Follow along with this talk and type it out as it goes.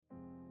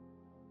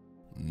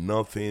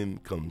Nothing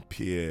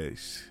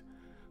compares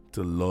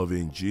to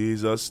loving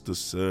Jesus, to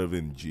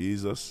serving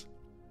Jesus.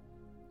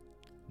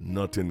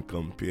 Nothing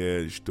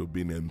compares to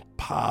being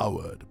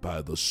empowered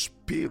by the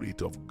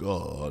Spirit of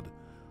God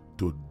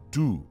to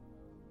do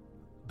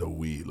the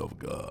will of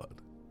God.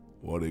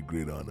 What a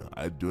great honor.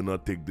 I do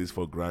not take this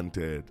for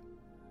granted.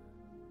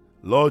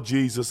 Lord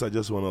Jesus, I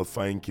just want to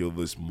thank you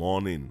this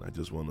morning. I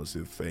just want to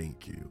say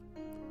thank you.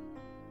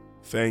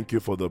 Thank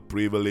you for the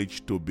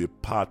privilege to be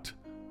part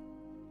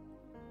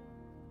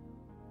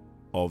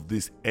of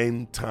this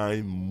end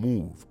time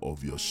move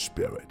of your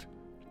Spirit.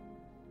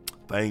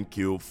 Thank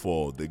you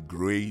for the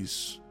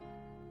grace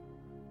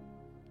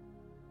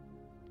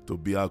to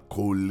be a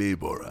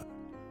co-laborer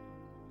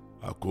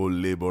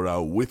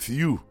with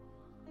you.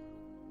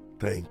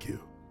 Thank you.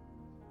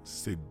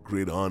 It's a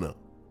great honor,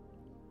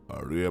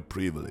 a rare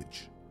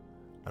privilege,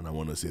 and I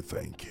want to say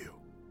thank you.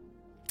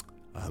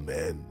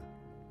 Amen.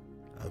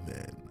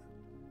 Amen.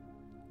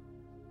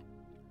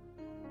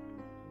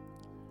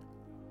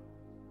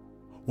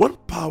 One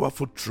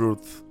powerful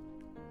truth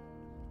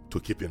to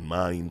keep in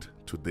mind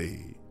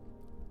today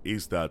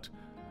is that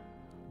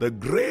the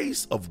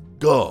grace of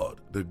God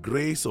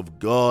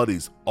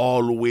is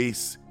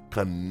always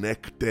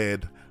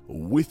connected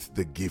with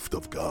the gift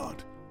of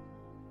God.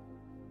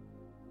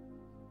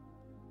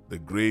 The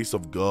grace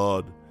of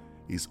God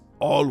is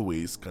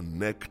always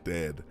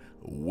connected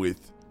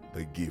with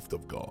the gift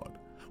of God.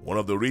 One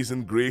of the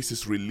reasons grace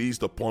is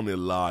released upon a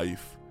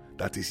life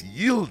that is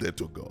yielded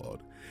to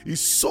God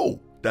is so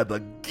that the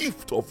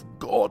gift of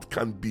God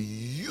can be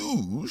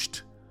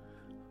used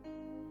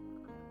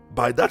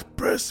by that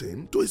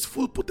person to its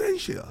full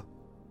potential.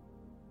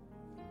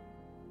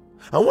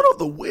 And one of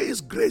the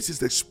ways grace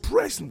is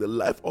expressed in the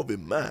life of a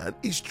man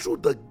is through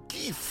the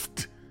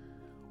gift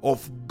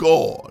of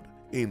God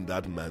in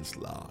that man's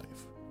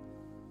life.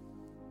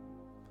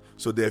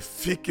 So the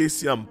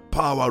efficacy and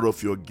power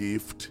of your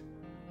gift,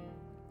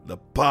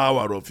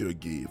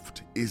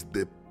 is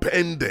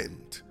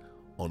dependent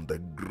on the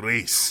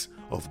grace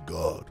of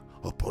God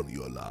upon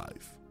your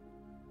life.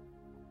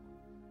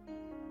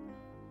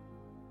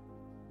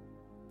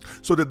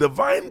 So the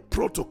divine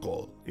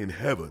protocol in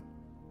heaven,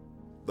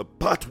 the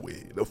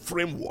pathway, the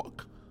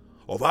framework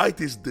of how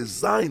it is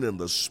designed in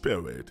the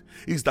Spirit,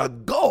 is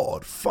that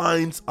God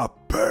finds a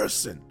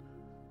person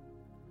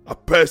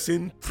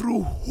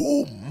through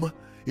whom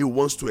He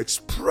wants to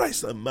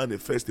express and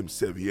manifest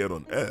Himself here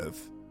on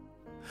earth.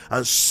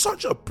 And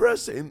such a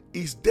person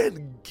is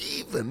then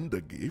given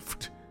the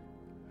gift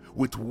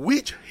with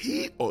which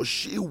he or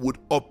she would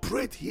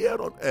operate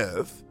here on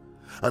earth.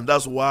 And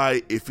that's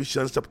why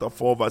Ephesians chapter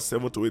 4 verse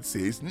 7 to 8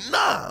 says,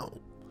 now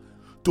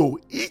to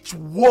each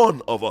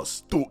one of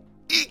us,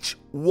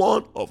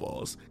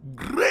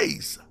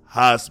 grace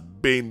has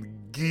been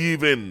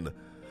given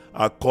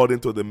according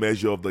to the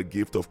measure of the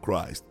gift of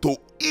Christ. To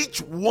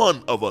each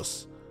one of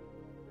us,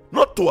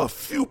 not to a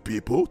few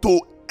people,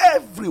 to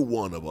every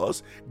one of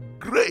us,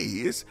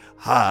 grace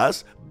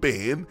has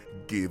been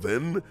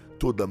given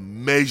to the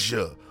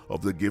measure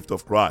of the gift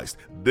of Christ.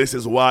 This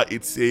is why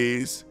it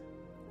says,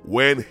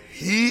 when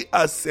He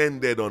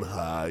ascended on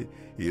high,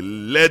 He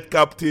led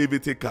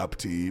captivity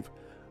captive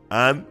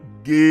and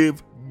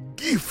gave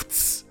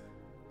gifts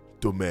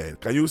to men.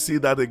 Can you see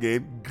that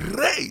again?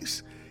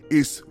 Grace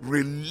is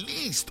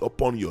released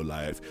upon your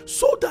life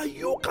so that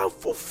you can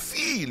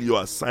fulfill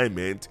your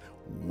assignment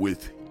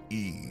with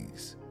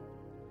ease.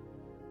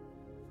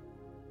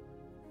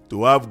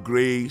 To have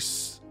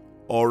grace,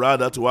 or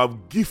rather to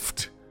have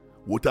gift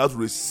without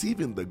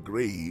receiving the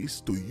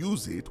grace to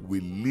use it,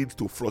 will lead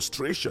to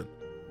frustration,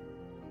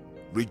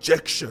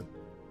 rejection,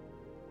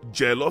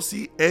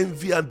 jealousy,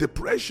 envy, and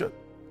depression.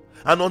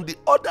 And on the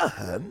other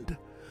hand,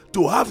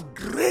 to have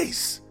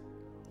grace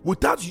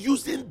without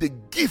using the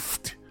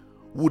gift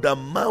would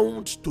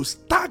amount to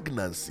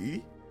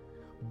stagnancy,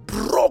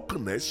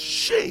 brokenness,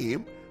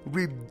 shame,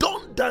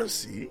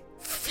 redundancy,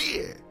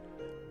 fear,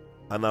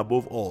 and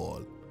above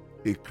all,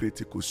 a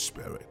critical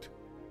spirit.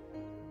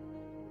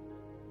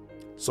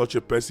 Such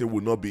a person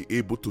will not be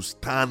able to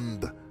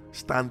stand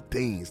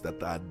things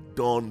that are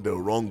done the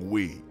wrong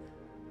way,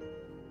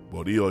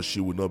 but he or she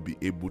will not be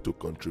able to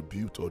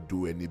contribute or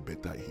do any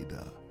better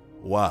either.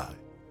 Why?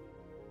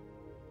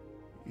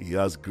 He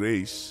has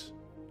grace,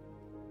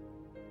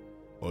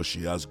 or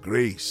she has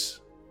grace,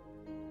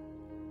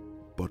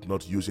 but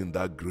not using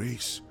that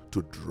grace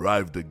to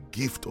drive the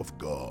gift of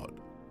God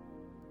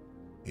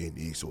in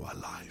his or her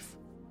life.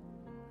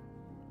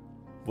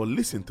 But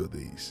listen to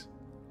this.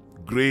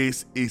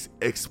 Grace is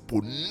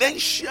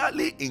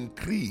exponentially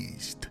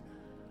increased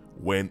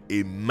when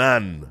a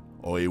man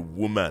or a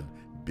woman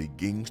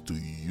begins to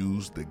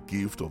use the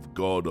gift of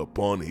God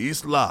upon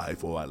his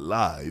life or her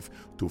life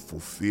to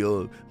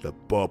fulfill the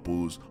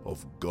purpose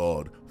of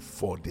God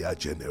for their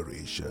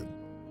generation.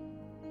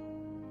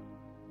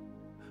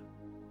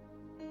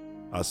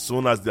 As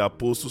soon as the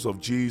apostles of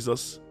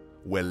Jesus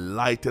were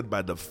lighted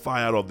by the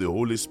fire of the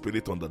Holy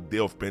Spirit on the day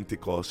of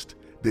Pentecost,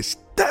 they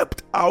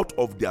stepped out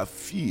of their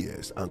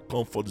fears and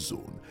comfort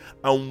zone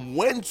and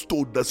went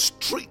to the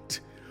street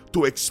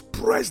to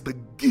express the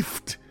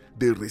gift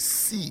they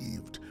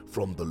received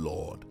from the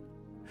Lord.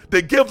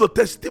 They gave the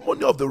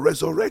testimony of the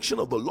resurrection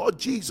of the Lord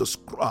Jesus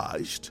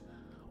Christ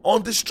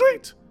on the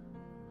street.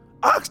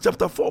 Acts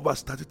chapter 4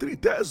 verse 33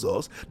 tells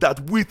us that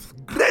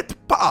with great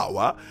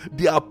power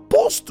the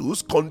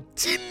apostles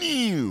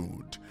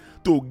continued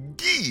to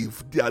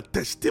give their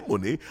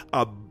testimony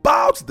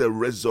about the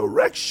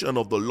resurrection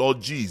of the Lord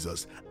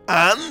Jesus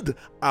and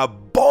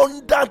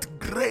abundant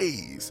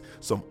grace.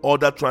 Some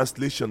other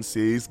translation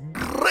says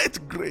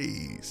great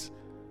grace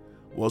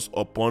was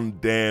upon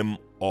them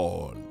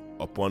all.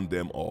 Upon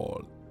them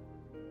all.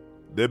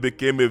 They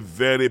became a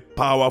very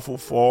powerful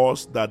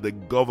force that the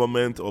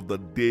government of the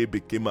day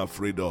became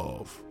afraid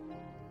of.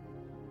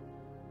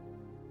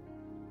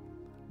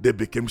 They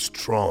became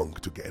strong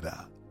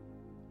together.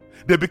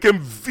 They became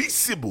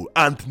visible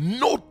and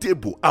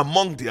notable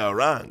among their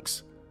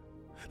ranks.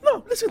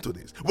 Now, listen to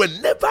this.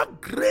 Whenever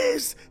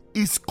grace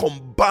is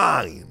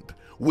combined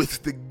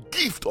with the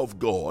gift of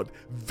God,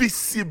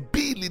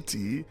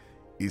 visibility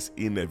is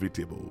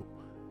inevitable.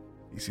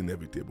 It's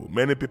inevitable.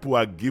 Many people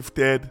are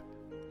gifted,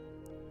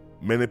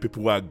 many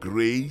people are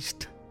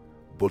graced,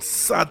 but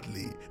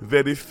sadly,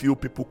 very few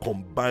people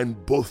combine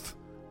both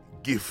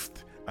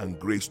gift and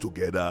grace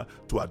together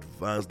to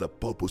advance the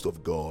purpose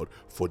of God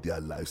for their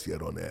lives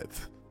here on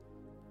earth.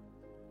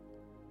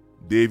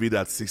 David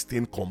at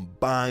 16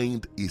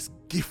 combined his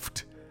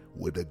gift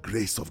with the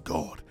grace of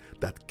God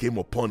that came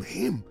upon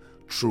him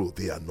through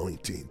the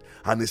anointing,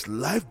 and his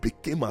life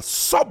became a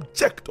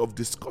subject of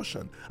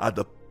discussion at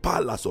the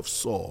palace of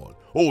Saul.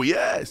 Oh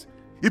yes,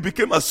 he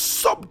became a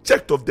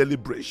subject of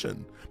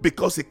deliberation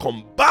because he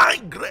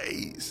combined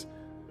grace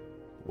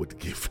with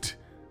gift.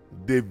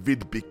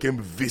 David became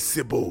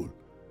visible.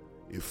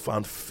 He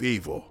found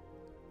favor.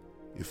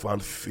 He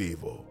found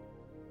favor.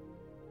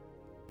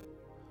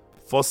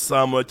 1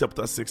 Samuel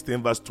chapter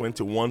 16 verse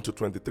 21 to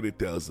 23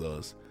 tells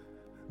us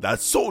that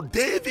so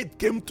David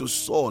came to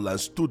Saul and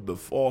stood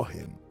before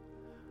him,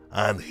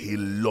 and he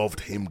loved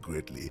him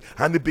greatly,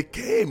 and he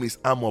became his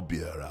armor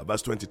bearer.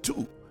 Verse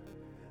 22.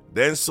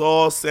 Then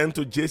Saul sent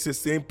to Jesse,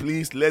 saying,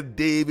 please let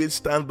David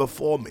stand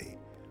before me,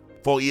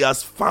 for he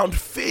has found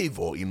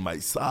favor in my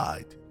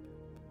sight.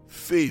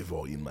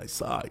 Favor in my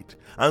sight.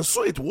 And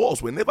so it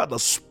was, whenever the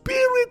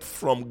Spirit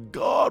from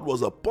God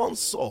was upon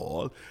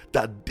Saul,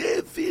 that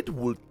David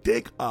would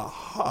take a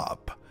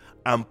harp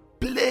and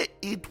play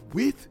it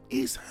with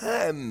his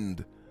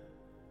hand.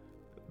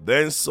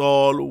 Then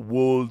Saul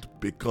would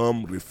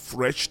become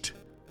refreshed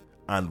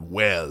and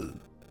well,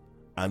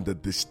 and the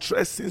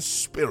distressing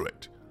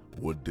spirit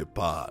would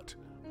depart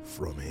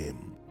from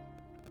him.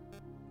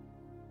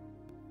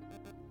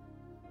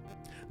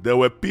 There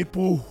were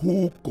people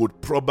who could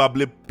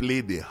probably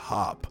play the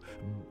harp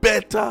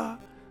better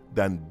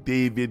than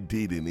David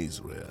did in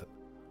Israel.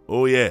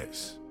 Oh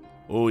yes,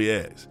 oh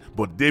yes.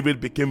 But David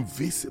became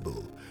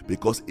visible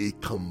because he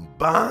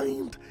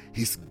combined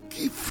his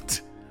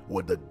gift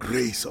with the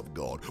grace of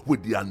God,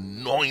 with the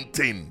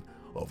anointing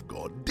of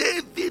God.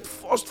 David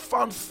first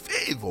found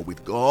favor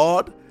with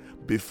God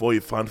before he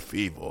found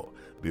favor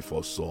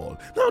before Saul.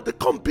 Now, the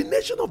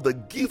combination of the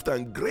gift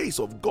and grace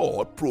of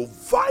God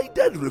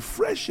provided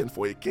refreshing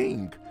for a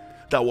king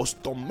that was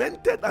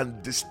tormented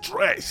and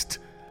distressed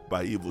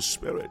by evil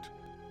spirit.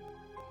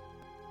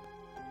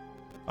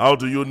 How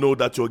do you know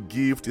that your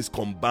gift is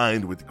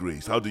combined with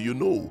grace? How do you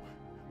know?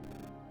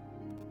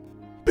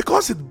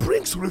 Because it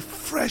brings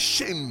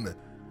refreshing.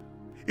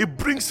 It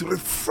brings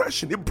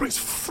refreshing. It brings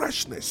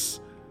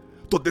freshness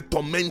to the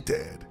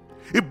tormented.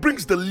 It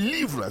brings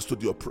deliverance to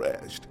the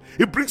oppressed.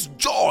 It brings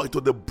joy to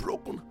the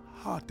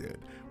brokenhearted.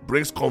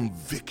 Brings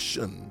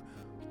conviction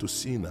to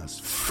sinners.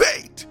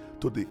 Faith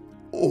to the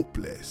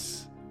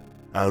hopeless.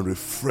 And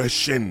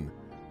refreshing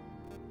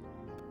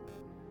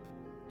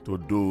to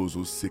those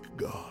who seek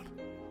God.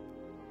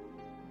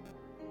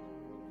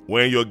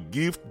 When your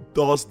gift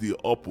does the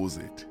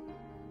opposite,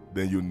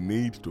 then you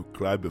need to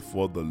cry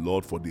before the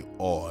Lord for the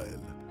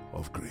oil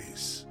of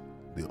grace.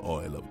 The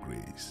oil of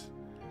grace.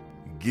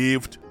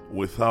 Gift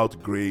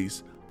without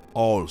grace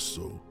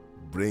also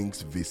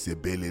brings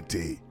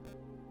visibility.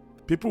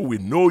 People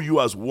will know you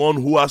as one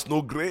who has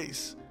no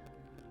grace,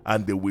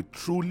 and they will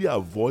truly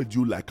avoid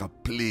you like a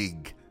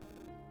plague.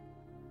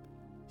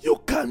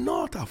 You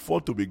cannot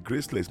afford to be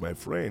graceless, my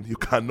friend. You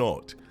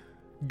cannot.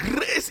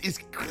 Grace is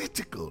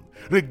critical,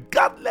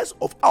 regardless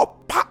of how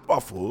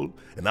powerful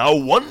and how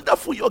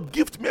wonderful your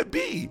gift may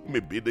be. It may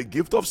be the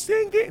gift of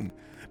singing,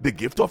 the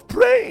gift of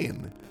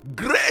praying.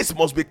 Grace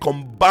must be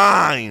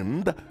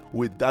combined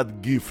with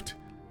that gift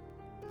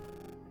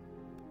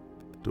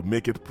to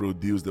make it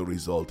produce the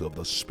result of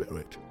the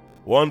Spirit.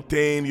 One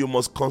thing you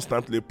must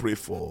constantly pray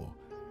for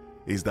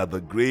is that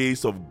the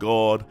grace of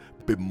God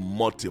be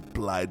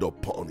multiplied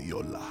upon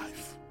your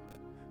life.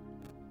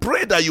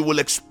 Pray that you will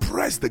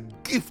express the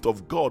gift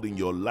of God in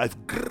your life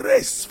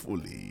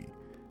gracefully.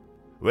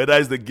 Whether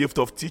it's the gift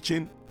of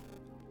teaching,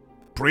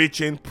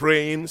 preaching,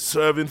 praying,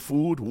 serving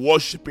food,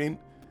 worshiping,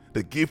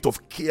 the gift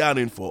of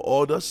caring for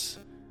others,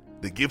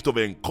 the gift of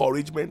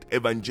encouragement,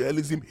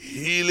 evangelism,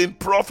 healing,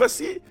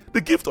 prophecy,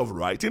 the gift of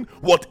writing,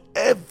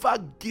 whatever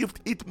gift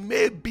it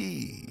may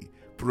be,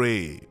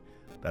 pray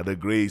that the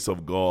grace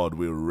of God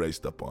will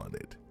rest upon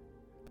it.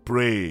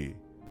 Pray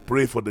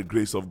for the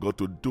grace of God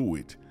to do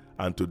it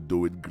and to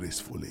do it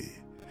gracefully.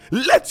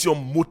 Let your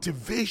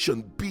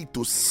motivation be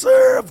to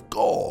serve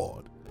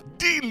God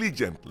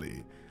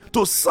diligently,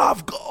 to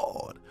serve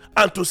God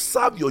and to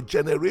serve your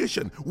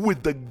generation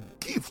with the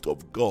gift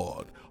of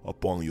God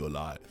upon your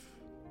life.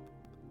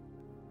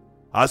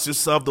 As you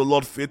serve the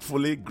Lord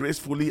faithfully,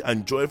 gracefully,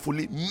 and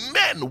joyfully,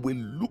 men will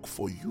look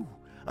for you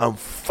and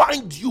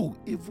find you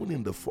even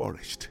in the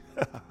forest,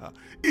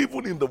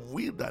 even in the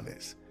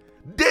wilderness.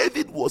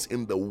 David was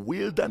in the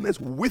wilderness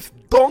with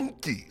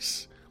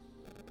donkeys,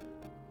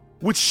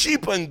 with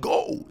sheep and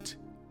goat.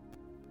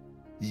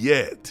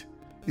 Yet,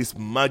 His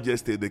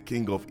Majesty the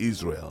King of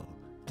Israel,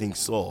 King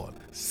Saul,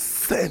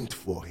 sent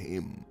for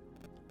him.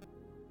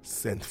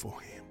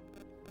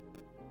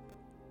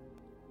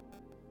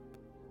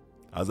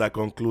 As I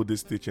conclude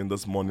this teaching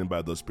this morning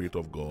by the Spirit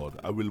of God,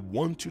 I will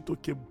want you to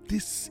keep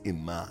this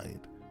in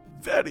mind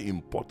very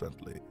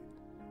importantly.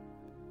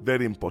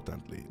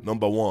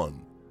 Number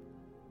one,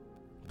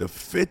 the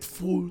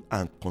faithful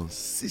and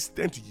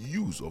consistent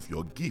use of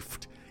your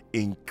gift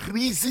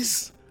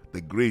increases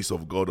the grace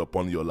of God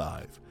upon your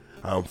life,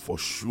 and for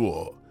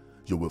sure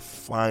you will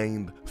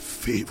find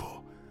favor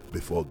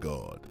before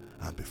God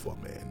and before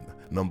men.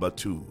 Number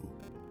two,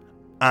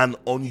 an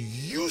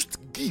unused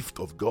gift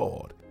of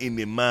God in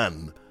a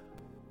man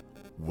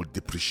will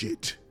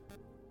depreciate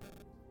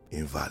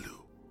in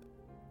value.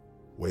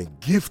 When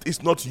gift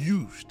is not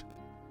used,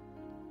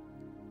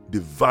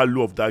 the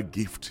value of that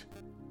gift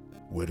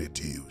will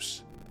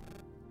reduce.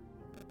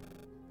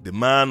 The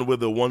man with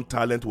the one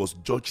talent was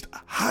judged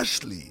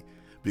harshly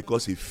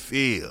because he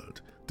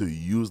failed to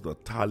use the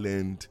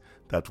talent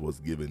that was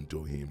given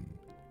to him.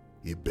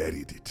 He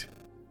buried it.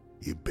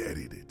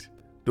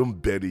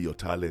 Don't bury your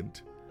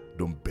talent.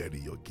 Don't bury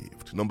your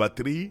gift. Number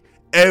three,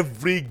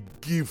 every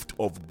gift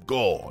of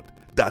God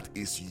that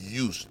is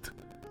used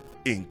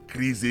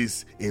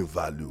increases in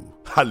value.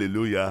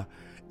 Hallelujah.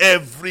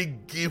 Every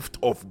gift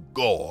of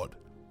God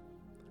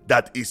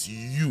that is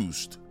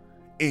used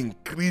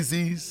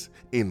increases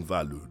in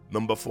value.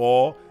 Number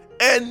four,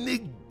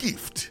 any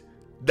gift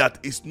that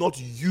is not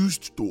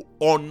used to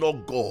honor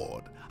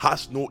God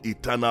has no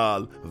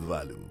eternal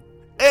value.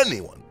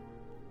 Anyone,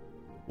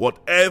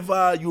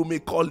 whatever you may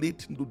call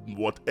it,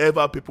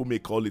 whatever people may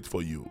call it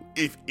for you,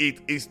 if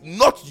it is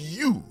not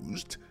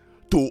used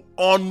to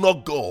honor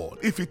God,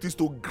 if it is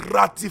to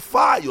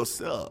gratify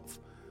yourself,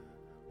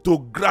 to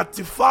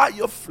gratify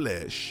your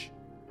flesh,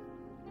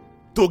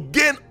 to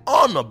gain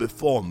honor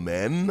before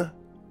men,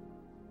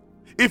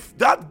 if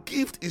that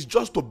gift is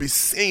just to be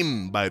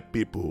seen by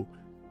people,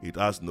 it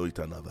has no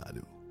eternal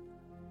value.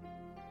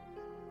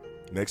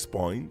 Next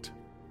point,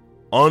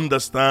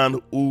 understand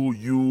who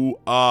you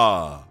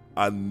are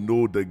and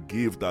know the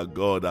gift that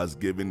God has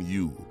given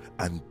you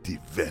and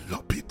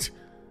develop it.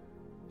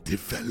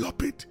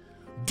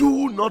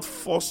 Do not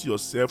force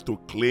yourself to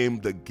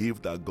claim the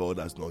gift that God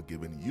has not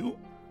given you.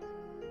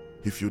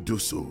 If you do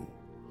so,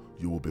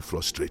 you will be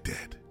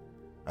frustrated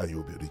and you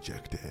will be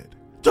rejected.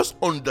 Just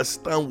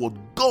understand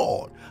what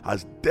God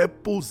has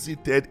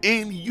deposited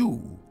in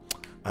you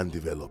and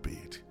develop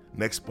it.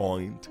 Next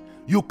point,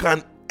 you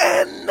can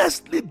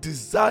earnestly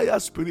desire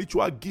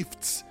spiritual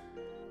gifts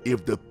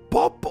if the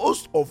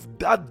purpose of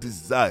that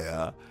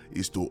desire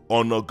is to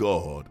honor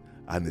God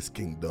and His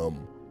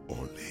kingdom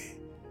only.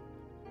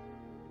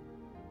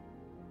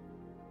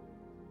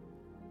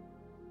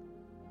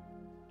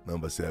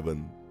 Number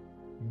 7,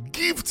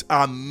 gifts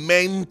are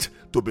meant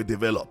to be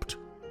developed.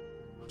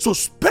 So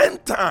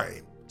spend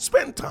time,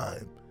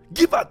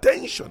 give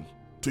attention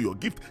to your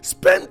gift.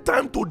 Spend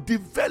time to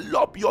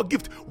develop your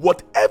gift.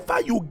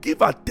 Whatever you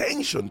give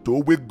attention to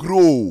will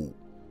grow.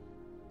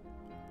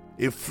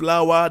 A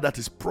flower that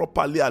is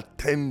properly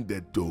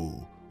attended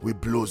to will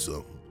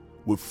blossom,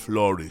 will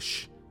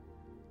flourish.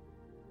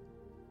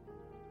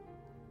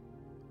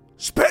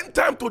 Spend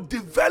time to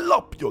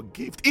develop your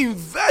gift.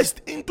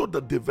 Invest into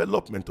the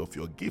development of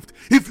your gift.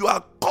 If you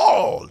are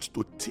called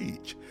to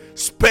teach,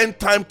 spend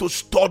time to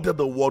study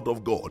the Word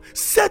of God.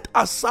 Set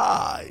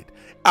aside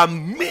a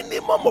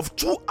minimum of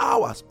 2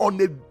 hours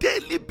on a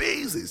daily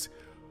basis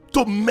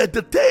to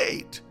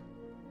meditate,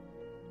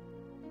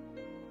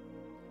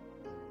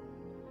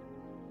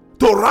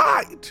 to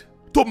write,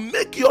 to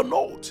make your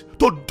notes,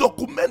 to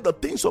document the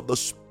things of the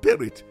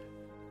Spirit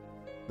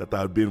that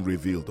have been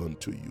revealed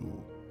unto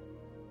you.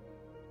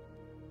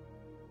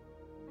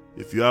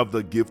 If you have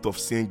the gift of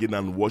singing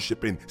and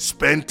worshiping,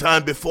 spend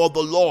time before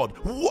the Lord,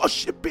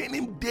 worshiping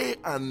Him day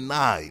and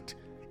night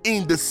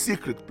in the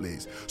secret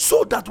place,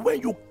 so that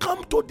when you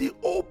come to the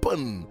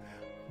open,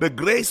 the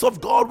grace of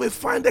God will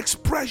find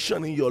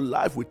expression in your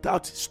life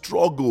without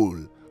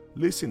struggle.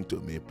 Listen to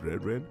me,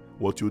 brethren.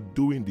 What you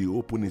do in the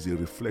open is a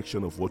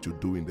reflection of what you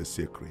do in the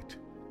secret.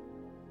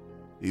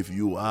 If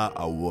you are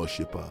a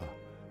worshiper,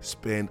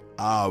 spend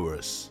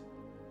hours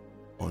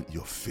on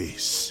your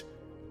face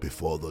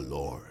before the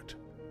Lord.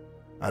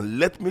 And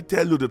let me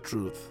tell you the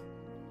truth,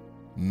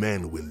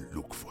 men will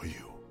look for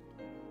you.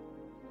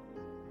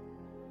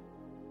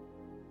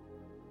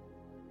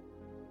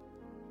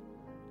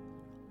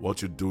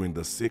 What you do in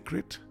the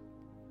secret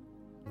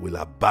will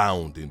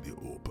abound in the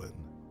open.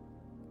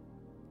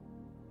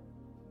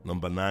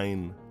 Number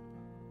 9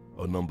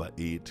 or number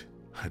 8,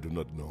 I do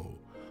not know.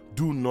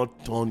 Do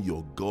not turn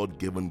your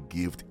God-given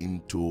gift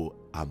into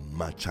a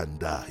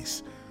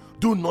merchandise.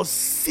 Do not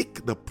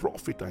seek the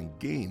profit and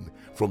gain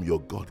from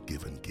your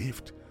God-given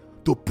gift.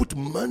 To put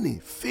money,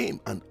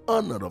 fame, and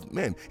honor of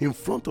men in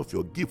front of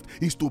your gift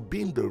is to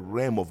be in the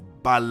realm of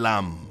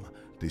Balaam,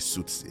 the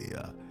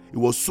soothsayer. He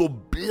was so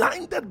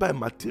blinded by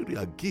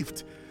material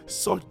gift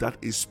such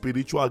that his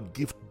spiritual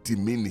gift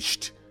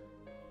diminished.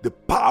 The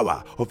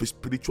power of his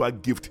spiritual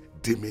gift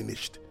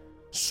diminished.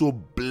 So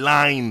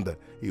blind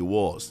he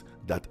was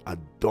that a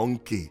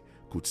donkey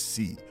could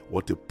see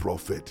what a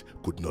prophet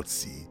could not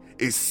see.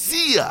 A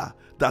seer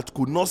that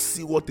could not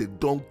see what a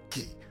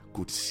donkey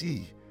could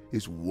see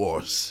is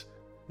worse.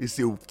 It's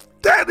a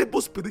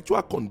terrible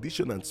spiritual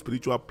condition and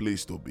spiritual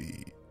place to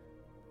be.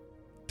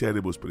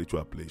 Terrible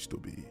spiritual place to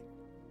be.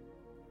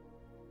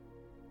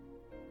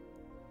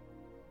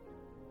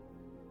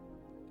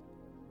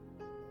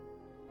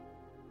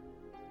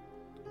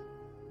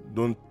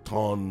 Don't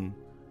turn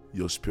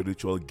your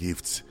spiritual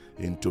gifts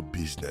into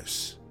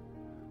business.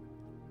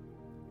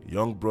 A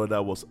young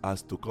brother was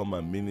asked to come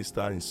and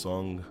minister in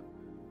song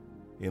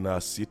in our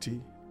city,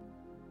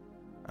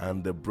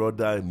 and the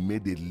brother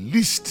made a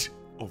list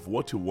of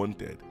what he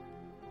wanted.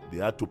 They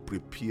had to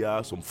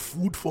prepare some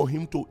food for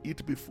him to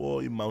eat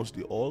before he mounts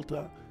the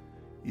altar.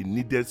 He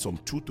needed some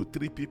 2 to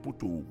 3 people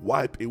to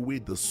wipe away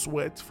the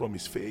sweat from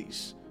his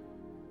face.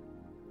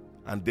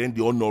 And then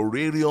the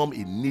honorarium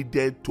he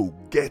needed to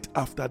get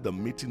after the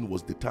meeting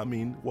was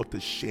determined. What a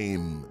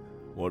shame.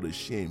 What a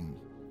shame.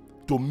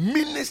 To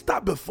minister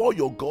before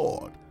your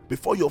God,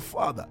 before your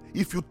Father.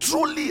 If you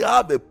truly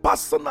have a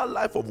personal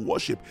life of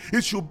worship,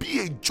 it should be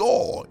a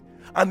joy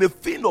and a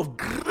thing of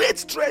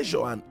great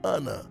treasure and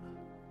honor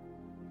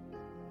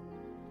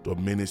to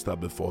minister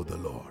before the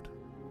Lord.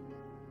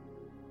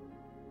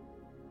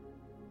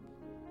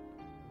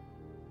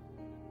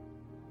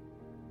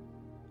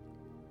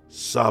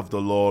 Serve the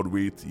Lord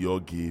with your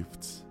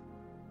gifts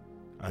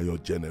and your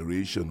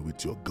generation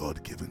with your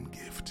God-given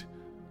gift.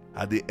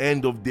 At the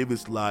end of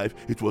David's life,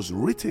 it was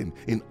written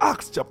in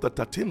Acts chapter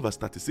 13 verse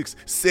 36,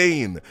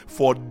 saying,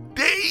 for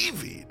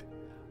David,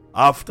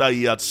 after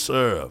he had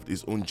served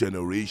his own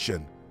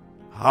generation,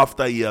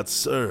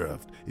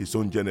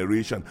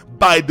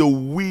 by the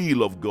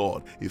will of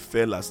God, he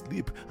fell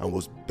asleep and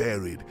was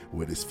buried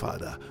with his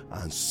father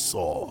and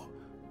saw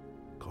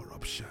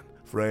corruption.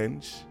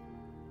 Friends,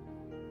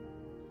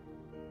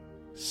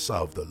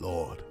 serve the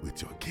Lord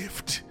with your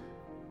gift.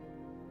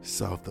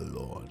 Serve the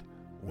Lord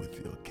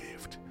with your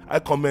gift. I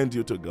commend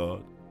you to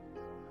God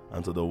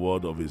and to the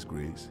word of his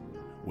grace,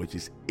 which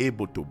is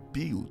able to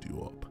build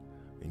you up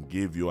and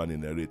give you an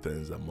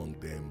inheritance among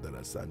them that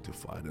are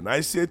sanctified. And I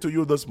say to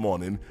you this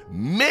morning,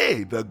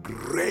 may the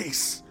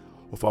grace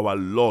of our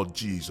Lord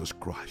Jesus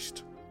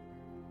Christ,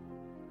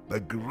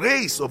 the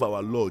grace of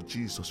our Lord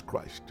Jesus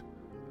Christ,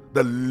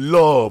 the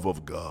love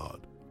of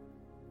God,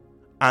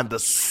 and the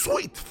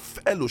sweet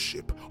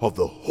fellowship of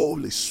the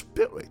Holy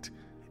Spirit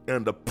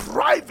in the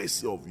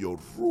privacy of your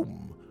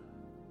room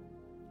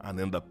and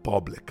in the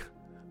public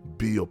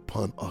be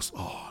upon us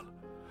all,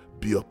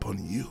 be upon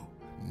you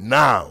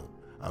now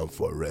and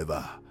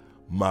forever.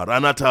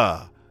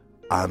 Maranatha.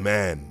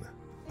 Amen.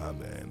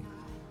 Amen.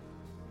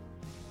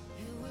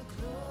 You were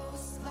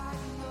close like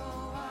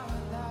no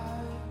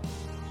other.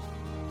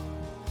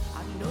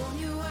 I've known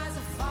you as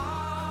a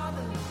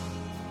father.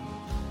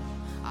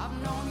 I've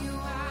known you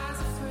as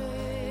a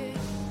friend.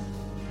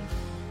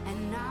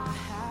 And I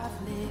have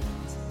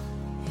lived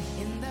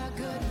in the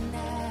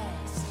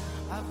goodness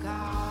of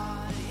God.